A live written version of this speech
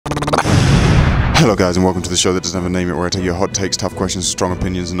Hello guys, and welcome to the show that doesn't have a name yet, where I take your hot takes, tough questions, strong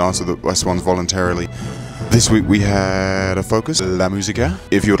opinions and answer the best ones voluntarily. This week we had a focus, La Musica.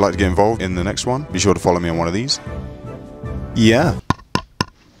 If you would like to get involved in the next one, be sure to follow me on one of these. Yeah.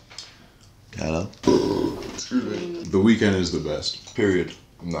 Hello. The Weeknd is the best. Period.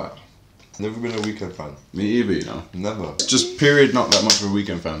 Nah. Never been a Weeknd fan. Me either, you know. Never. Just period, not that much of a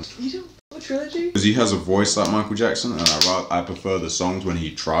Weeknd fan. You don't watch Trilogy? Because he has a voice like Michael Jackson, and I prefer the songs when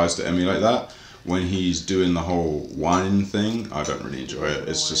he tries to emulate that. When he's doing the whole whining thing, I don't really enjoy it.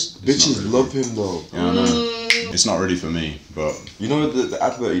 It's just... Bitches really love him though. Yeah, I know. It's not really for me, but... You know the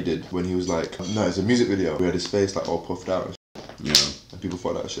advert he did when he was like... No, it's a music video. We had his face like all puffed out. Yeah. And people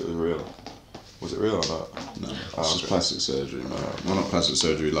thought that shit was real. Was it real or not? No, it's just plastic surgery, man. Well, not plastic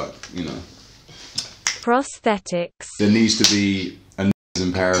surgery, like, you know. Prosthetics. There needs to be a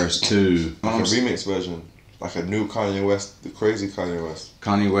in Paris too. Like a remix version. Like a new Kanye West, the crazy Kanye West.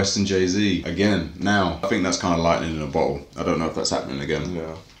 Kanye West and Jay-Z, again, now. I think that's kind of lightning in a bottle. I don't know if that's happening again.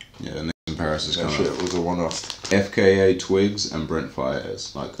 Yeah. Yeah, Niggas in Paris is that kind shit of... was a one-off. FKA Twigs and Brent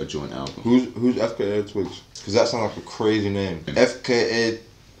Faiyaz, like a joint album. Who's FKA Twigs? Because that sounds like a crazy name. FKA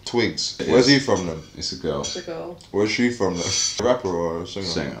Twigs. Where's he from then? It's a girl. It's a girl. Where's she from then? A rapper or a singer?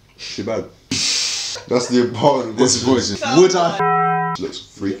 Singer. She bad. That's the important This question. voice. Would I? She looks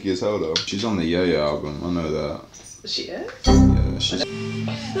freaky as hell though. She's on the Yo-Yo album, I know that. She is? Yeah, she's... I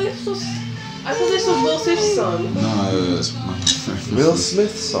thought this was Will Smith's song. No, it's my... Will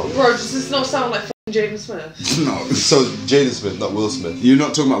Smith song? Bro, does this not sound like f***ing Jaden Smith? No. So Jaden Smith, not Will Smith. You're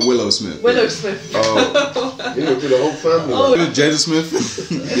not talking about Willow Smith. Willow Smith. Oh. You look at the whole family. Oh. Jada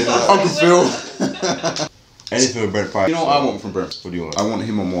Smith. Yeah. Uncle Phil. Anything with Brent Faiyaz. You know what I want from Brent? What do you want? I want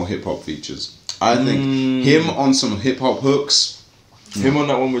him on more hip hop features. I think him on some hip hop hooks. Him on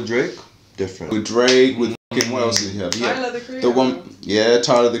that one with Drake? Different. With Drake, with fucking, what else did he have? Tyler, the Creator. The one, yeah,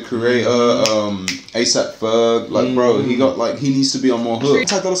 Tyler the Creator, ASAP Ferg, like bro, he got like, he needs to be on more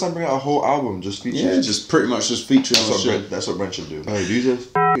hooks. Ty Dolla $ign bring out a whole album just featuring. Yeah, just pretty much just featuring on shit. That's what Brent should do. Hey, these are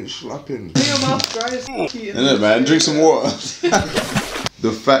f***ing slapping. Your mouth dry as Isn't it, man? Drink some water.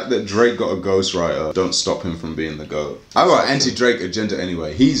 The fact that Drake got a ghostwriter don't stop him from being the GOAT. I got an anti-Drake agenda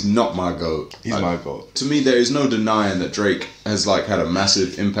anyway. He's not my GOAT. He's my GOAT. To me, there is no denying that Drake has like had a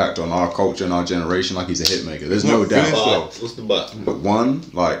massive impact on our culture and our generation. Like, he's a hit maker. There's no doubt. What's the but? But one,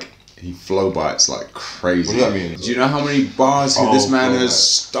 like, he flow bites like crazy. What does that mean? Do you know how many bars this man has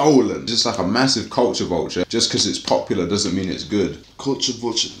stolen? Just like a massive culture vulture. Just because it's popular doesn't mean it's good. Culture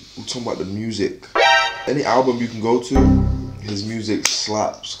vulture. We're talking about the music. Any album you can go to, his music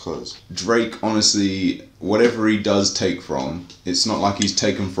slaps, cause Drake, honestly, whatever he does take from, it's not like he's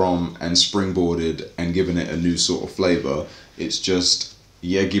taken from and springboarded and given it a new sort of flavour. It's just,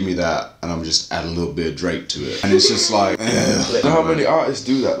 yeah, give me that, and I'm just add a little bit of Drake to it. And it's just like, ugh. you know how many artists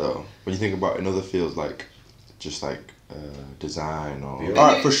do that though? When you think about in other fields, like, just like design or...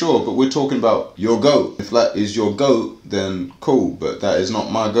 Alright, for sure, but we're talking about your GOAT. If that is your GOAT, then cool, but that is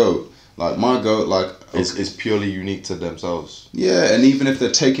not my GOAT. Like, my GOAT, like... It's purely unique to themselves. Yeah, and even if they're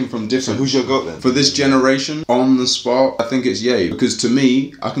taken from different... So who's your GOAT then? For this generation, on the spot, I think it's Ye. Because to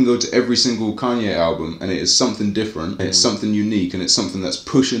me, I can go to every single Kanye album and it is something different, and it's something unique, and it's something that's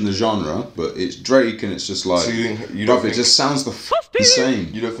pushing the genre, but it's Drake and it's just like... So you don't bruv, think, it just sounds the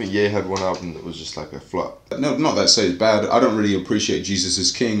same. You don't think Ye had one album that was just like a flop? No, not that I say it's bad. I don't really appreciate Jesus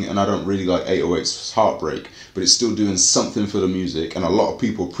is King, and I don't really like 808's Heartbreak, but it's still doing something for the music, and a lot of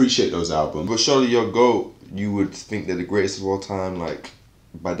people appreciate those albums. But surely your GOAT, you would think they're the greatest of all time, like,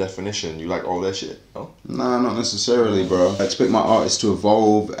 by definition, you like all their shit, no? Nah, not necessarily, bro. I expect my artists to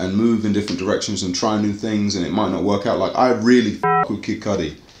evolve and move in different directions and try new things, and it might not work out. Like, I really f*** with Kid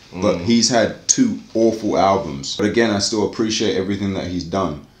Cudi, but he's had 2 awful albums. But again, I still appreciate everything that he's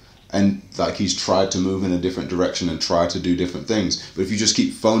done. And, like, he's tried to move in a different direction and try to do different things. But if you just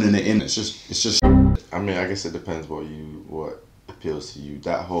keep phoning it in, it's just... I mean, I guess it depends what appeals to you.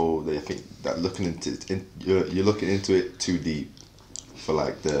 That whole, they think that you're looking into it too deep for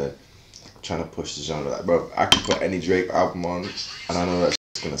like the trying to push the genre. Like, bro, I can put any Drake album on and I know that's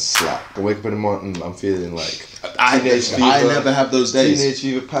gonna slap. I wake up in the morning, I'm feeling like Teenage Fever. I never have those days. Teenage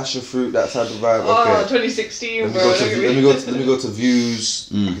Fever, Passion Fruit, that type of vibe. Oh, Okay. 2016, bro. Let me go to Views.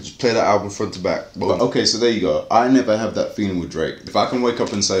 I can just play that album front to back. But okay, so there you go. I never have that feeling with Drake. If I can wake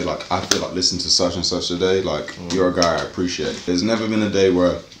up and say, like, I feel like listening to such and such today, like, you're a guy I appreciate. There's never been a day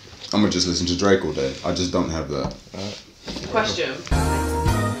where I'm gonna just listen to Drake all day. I just don't have that. Question.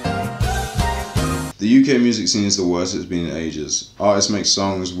 The UK music scene is the worst it's been in ages. Artists make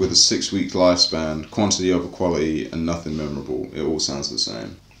songs with a 6-week lifespan, quantity over quality, and nothing memorable. It all sounds the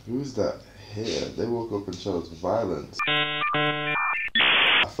same. Who's that here? They woke up and chose violence. I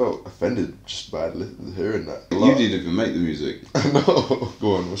felt offended just by hearing that. You didn't even make the music. No.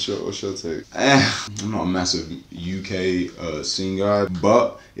 Go on, what's your take? I'm not a massive UK scene guy,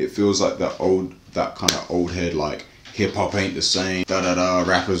 but it feels like that kind of old head, like hip hop ain't the same, da da da,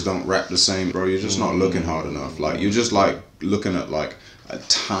 rappers don't rap the same. Bro, you're just not looking hard enough. Like, you're just like looking at like a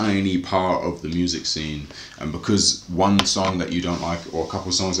tiny part of the music scene, and because one song that you don't like or a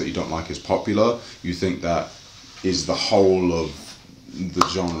couple songs that you don't like is popular, you think that is the whole of the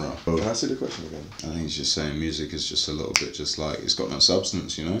genre. Can I see the question again? I think it's just saying music is just a little bit just like, it's got no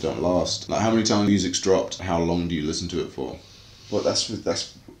substance, you know, don't last. Like, how many times music's dropped, how long do you listen to it for? Well, that's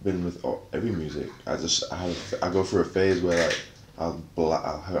been with every music. I go through a phase where like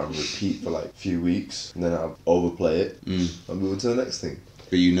I'll have it on repeat for like a few weeks, and then I'll overplay it and move on to the next thing.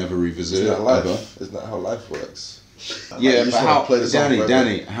 But you never revisit Isn't it that life? ever? Isn't that how life works? Yeah, Like, but how, Danny,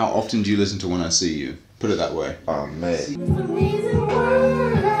 Danny, how often do you listen to When I See You? Put it that way. Oh mate, you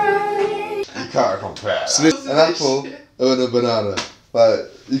can't compare So an apple and a banana. Like,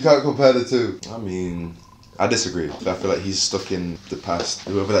 you can't compare the two. I mean, I disagree. I feel like he's stuck in the past.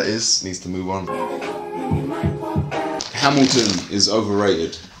 Whoever that is needs to move on. Hamilton is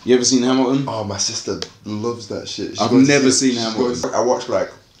overrated. You ever seen Hamilton? Oh, my sister loves that shit. I've never seen Hamilton. I watched like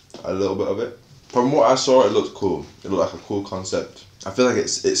a little bit of it. From what I saw, it looked cool. It looked like a cool concept. I feel like it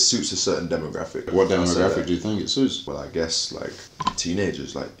suits a certain demographic. What demographic do you think it suits? Well, I guess like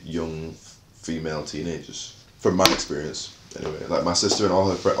teenagers, like young female teenagers. From my experience, anyway. Like my sister and all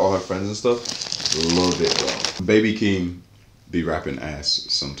her friends and stuff love it, bro. Baby Keem be rapping ass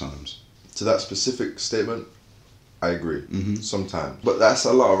sometimes. To that specific statement, I agree. Sometimes, but that's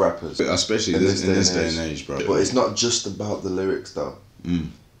a lot of rappers, Especially in this day and age, bro. But it's not just about the lyrics, though.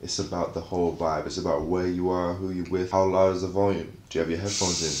 It's about the whole vibe. It's about where you are, who you're with, how loud is the volume. Do you have your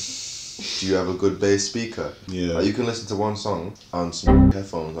headphones in? Do you have a good bass speaker? Yeah. Like, you can listen to one song on some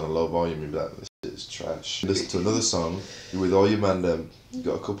headphones on a low volume and be like, this shit is trash. Listen to another song, you're with all your man them, you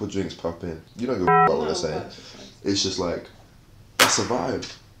got a couple of drinks popping. You don't give a about what they're saying. It's just like, that's a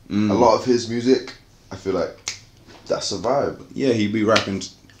vibe. A lot of his music, I feel like, that's a vibe. Yeah, he be rapping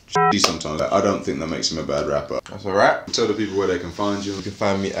sometimes. I don't think that makes him a bad rapper. That's a wrap. Tell the people where they can find you. You can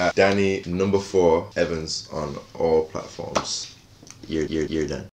find me at Danny #4 Evans on all platforms. You're done.